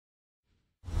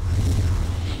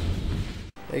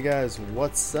Hey guys,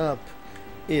 what's up?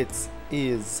 It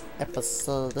is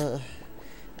episode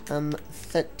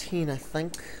 13, I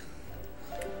think.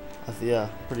 Yeah,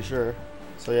 pretty sure.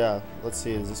 So yeah, let's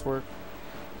see, does this work?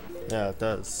 Yeah, it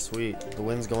does. Sweet. The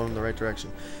wind's going in the right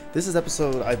direction. This is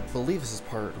episode, I believe this is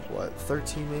part, what,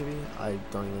 13 maybe? I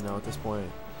don't even know at this point.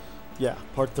 Yeah,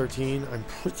 part 13, I'm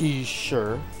pretty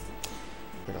sure.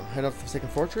 We're gonna head up to the Forsaken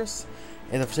Fortress.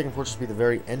 And the Forsaken Fortress will be the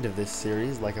very end of this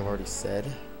series, like I've already said.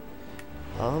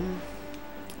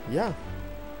 Yeah.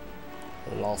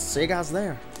 Well, I'll see you guys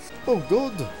there. Oh,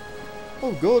 good.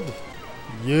 Oh, good.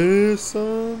 Yes,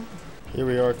 son. Here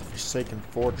we are at the Forsaken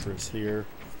Fortress here.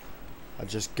 I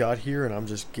just got here and I'm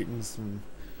just getting some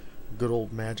good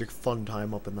old magic fun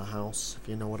time up in the house, if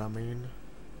you know what I mean.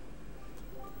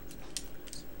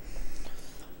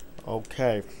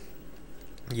 Okay.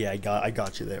 Yeah, I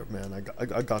got you there, man.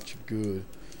 I got you good.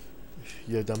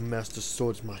 Yeah, the Master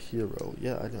Sword's my hero.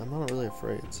 Yeah, I'm not really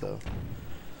afraid, so.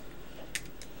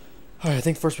 Alright, I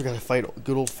think first we gotta fight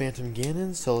good old Phantom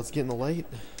Ganon, so let's get in the light.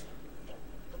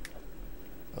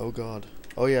 Oh god.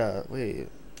 Oh yeah, wait.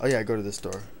 Oh yeah, go to this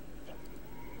door.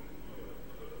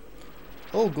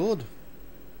 Oh, good.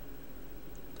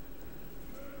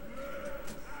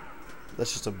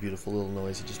 That's just a beautiful little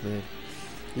noise he just made.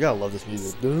 You gotta love this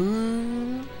music.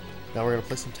 Dun. Now we're gonna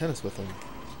play some tennis with him.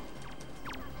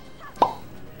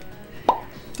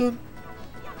 Dun.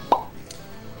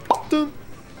 Dun.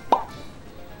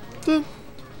 Dun.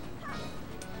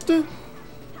 Dun.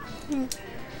 Dun.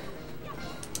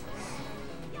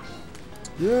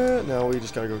 Yeah, now we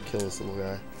just gotta go kill this little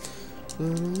guy.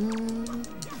 Dun.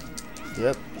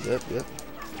 Yep.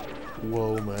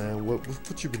 Whoa, man,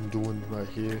 what you been doing right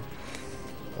here?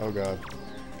 Oh god.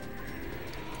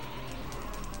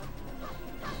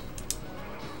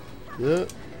 Yeah.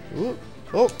 Oh.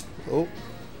 Oh. Oh.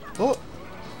 Oh.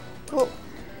 Oh.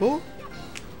 Oh.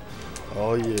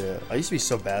 Oh yeah. I used to be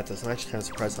so bad at this. I'm actually kind of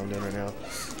surprised how I'm doing right now.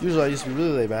 Usually I used to be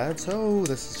really, really bad, so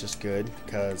this is just good.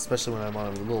 Because especially when I'm on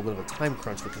a little bit of a time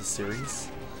crunch with this series.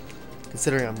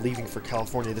 Considering I'm leaving for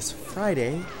California this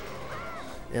Friday.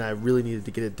 And I really needed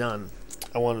to get it done.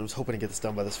 I was hoping to get this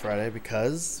done by this Friday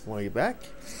because when I get back,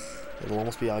 it'll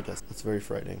almost be August. That's very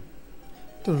frightening.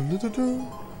 Dun, dun, dun, dun.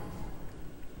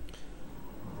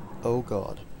 Oh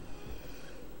god.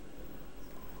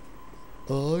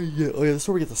 Oh yeah, this is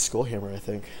where we get the skull hammer, I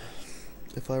think.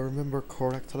 If I remember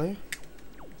correctly.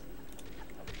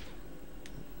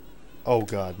 Oh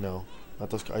god, no. Not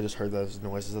those. I just heard those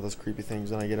noises of those creepy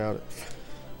things when I get out.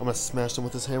 I'm gonna smash them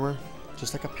with this hammer.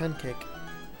 Just like a pancake.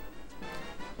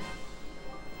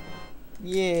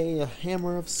 Yay, a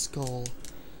hammer of skull.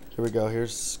 Here we go, here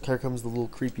comes the little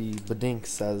creepy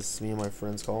badinks, as me and my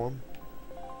friends call them.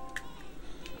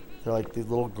 They're like these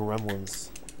little gremlins,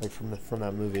 like from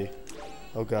that movie.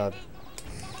 Oh god.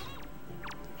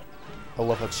 I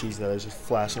love how cheesy that is, just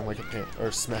flashing like or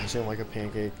smashing like a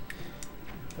pancake.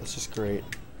 That's just great.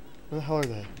 Where the hell are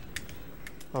they?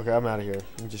 Okay, I'm out of here.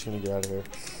 I'm just gonna get out of here.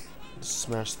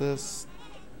 Smash this.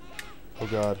 Oh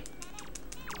god.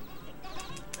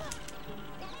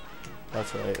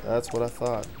 That's right, that's what I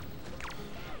thought.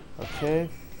 Okay.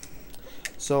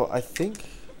 So I think,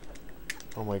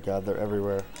 oh my god, they're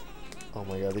everywhere. Oh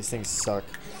my god, these things suck.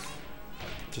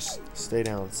 Just stay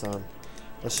down, son.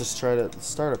 Let's just try to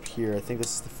start up here. I think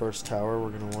this is the first tower. We're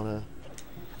gonna wanna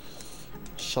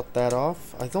shut that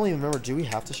off. I don't even remember, do we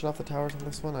have to shut off the towers on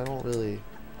this one? I don't really.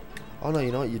 Oh no,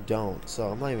 you know what, you don't. So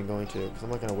I'm not even going to, because I'm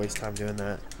not gonna waste time doing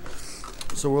that.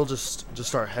 So we'll just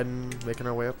start making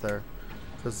our way up there.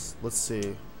 Because, let's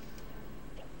see.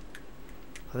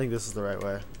 I think this is the right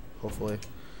way, hopefully.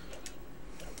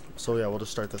 So yeah, we'll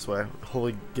just start this way.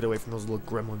 Hopefully get away from those little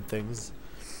gremlin things.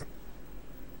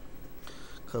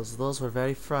 Because those were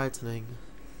very frightening.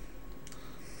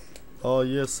 Oh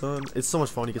yeah, son. It's so much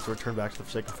fun you get to return back to the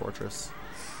Forsaken Fortress.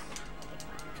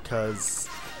 Because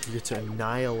you get to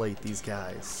annihilate these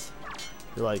guys.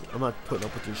 You're like, I'm not putting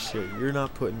up with your shit. You're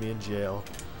not putting me in jail.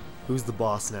 Who's the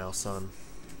boss now, son?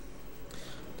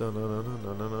 Yep,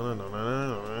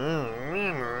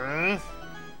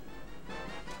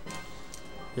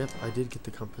 I did get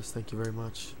the compass. Thank you very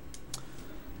much.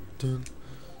 Dun.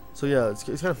 So yeah, it's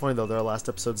kind of funny though. There are last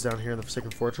episodes down here in the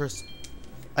Forsaken Fortress.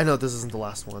 I know this isn't the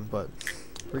last one, but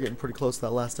we're getting pretty close to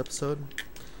that last episode.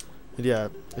 And yeah,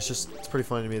 it's pretty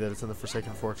funny to me that it's in the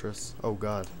Forsaken Fortress. Oh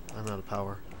god, I'm out of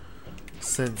power.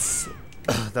 Since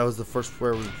that was the first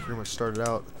where we pretty much started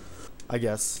out. I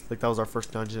guess like that was our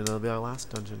first dungeon and it'll be our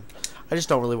last dungeon. I just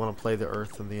don't really want to play the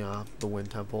Earth and the Wind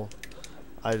Temple.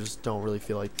 I just don't really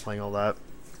feel like playing all that.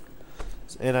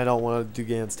 And I don't want to do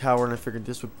Ganon's Tower, and I figured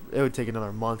it would take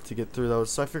another month to get through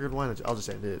those, so I figured why not, I'll just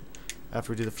end it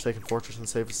after we do the Forsaken Fortress and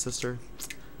save his sister.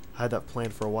 I had that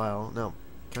planned for a while. Now,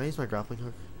 can I use my grappling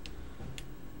hook?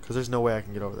 Because there's no way I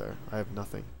can get over there. I have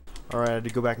nothing. Alright, I had to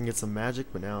go back and get some magic,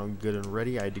 but now I'm good and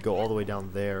ready. I had to go all the way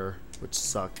down there, which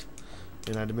sucked.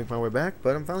 And I had to make my way back,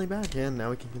 but I'm finally back, and now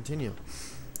we can continue.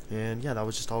 And yeah, that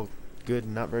was just all good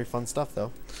and not very fun stuff,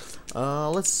 though.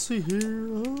 Let's see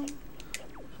here.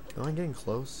 Am I getting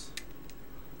close?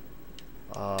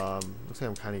 Looks like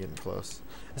I'm kind of getting close.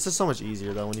 It's just so much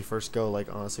easier, though, when you first go, like,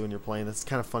 honestly, when you're playing. It's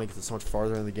kind of funny because it's so much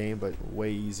farther in the game, but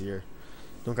way easier.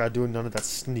 Don't gotta do none of that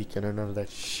sneaking or none of that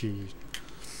shit.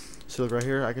 So look right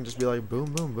here, I can just be like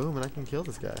boom, boom, boom, and I can kill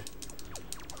this guy.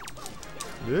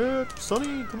 Yeah,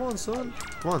 Sonny, come on, son.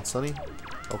 Come on, Sonny.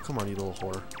 Oh, come on, you little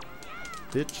whore.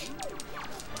 Bitch.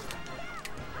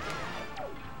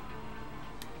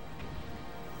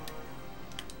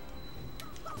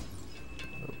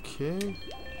 Okay.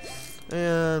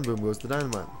 And boom goes the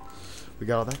dynamite. We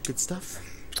got all that good stuff.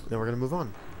 Now we're gonna move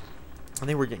on. I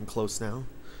think we're getting close now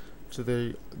to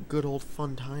the good old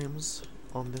fun times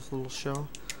on this little show.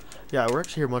 Yeah, we're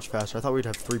actually here much faster. I thought we'd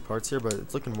have 3 parts here, but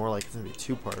it's looking more like it's gonna be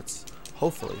 2 parts.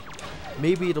 Hopefully.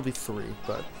 Maybe it'll be 3,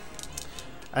 but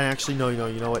I actually know,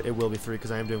 you know what? It will be 3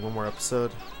 because I am doing one more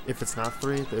episode. If it's not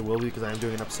 3, it will be because I am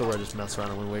doing an episode where I just mess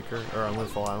around on Wind Waker or on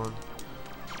Windfall Island.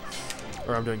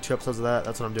 Or I'm doing 2 episodes of that.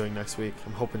 That's what I'm doing next week.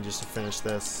 I'm hoping just to finish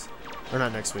this, or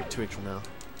not next week, 2 weeks from now.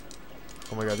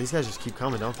 Oh my god, these guys just keep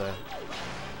coming, don't they?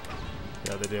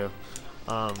 Yeah, they do.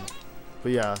 But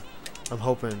yeah, I'm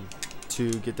hoping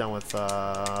to get done with,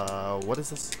 what is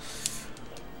this?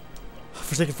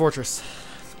 Forsaken Fortress.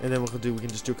 And then we can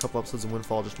just do a couple episodes of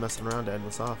Windfall just messing around to end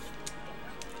this off.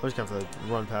 I'm just gonna have to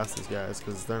run past these guys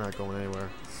because they're not going anywhere.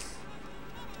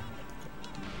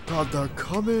 God, they're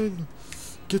coming!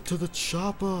 Get to the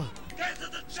chopper! Get to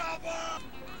the chopper!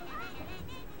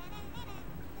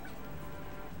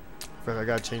 In fact, I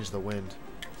gotta change the wind.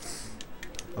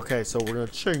 Okay, so we're gonna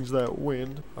change that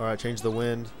wind. Alright, change the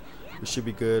wind. We should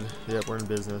be good. Yep, we're in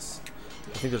business.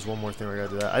 I think there's one more thing we gotta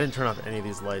do that. I didn't turn off any of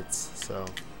these lights, so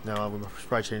now we should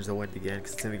probably change the wind again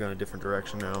because it's gonna be going a different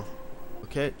direction now.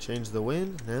 Okay, change the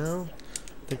wind. Now,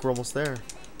 I think we're almost there.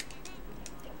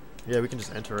 Yeah, we can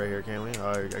just enter right here, can't we?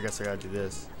 Oh, I guess I gotta do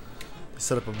this.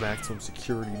 Set up a maximum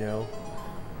security now,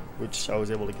 which I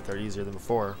was able to get there easier than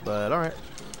before. But alright.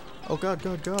 Oh god,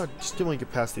 god, god. Just give me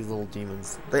get past these little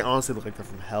demons. They honestly look like they're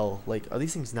from hell. Like, are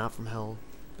these things not from hell?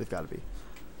 They've got to be.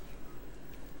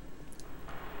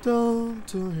 Dun,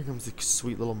 dun. Here comes the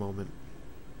sweet little moment.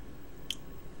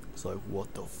 It's like,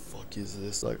 what the fuck is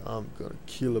this? Like, I'm gonna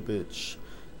kill a bitch.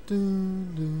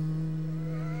 Dun,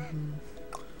 dun,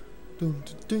 dun,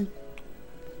 dun,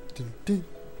 dun, dun,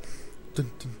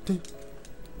 dun, dun, dun.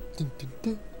 Dun, dun,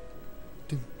 dun,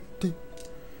 dun, dun,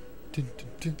 dun, dun,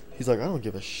 dun. He's like, I don't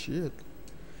give a shit.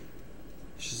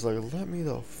 She's like, let me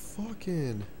the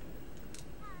fucking.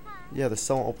 Yeah, the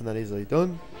cell won't open that easily.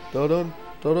 Dun, dun, dun,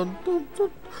 dun, dun,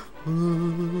 dun,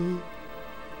 dun.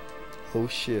 Oh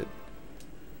shit.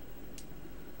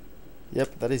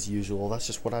 Yep, that is usual. That's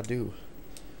just what I do.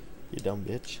 You dumb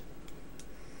bitch.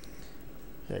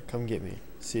 Yeah, come get me.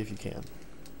 See if you can.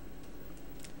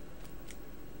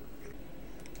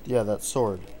 Yeah, that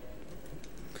sword.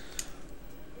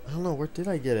 I don't know, where did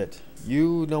I get it?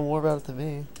 You know more about it than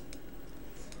me.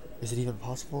 Is it even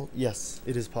possible? Yes,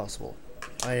 it is possible.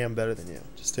 I am better than you.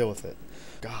 Just deal with it.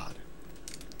 God.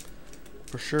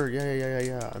 For sure,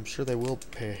 yeah. I'm sure they will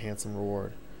pay a handsome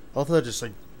reward. I love how they're just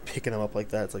like picking them up like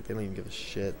that. It's like they don't even give a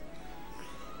shit.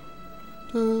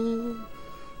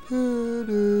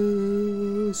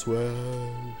 Swag.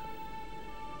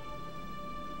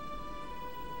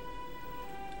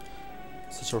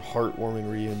 Such a heartwarming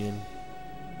reunion.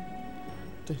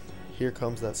 Here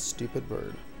comes that stupid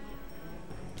bird.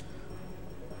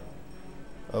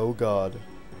 Oh god.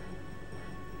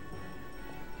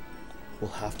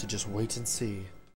 We'll have to just wait and see.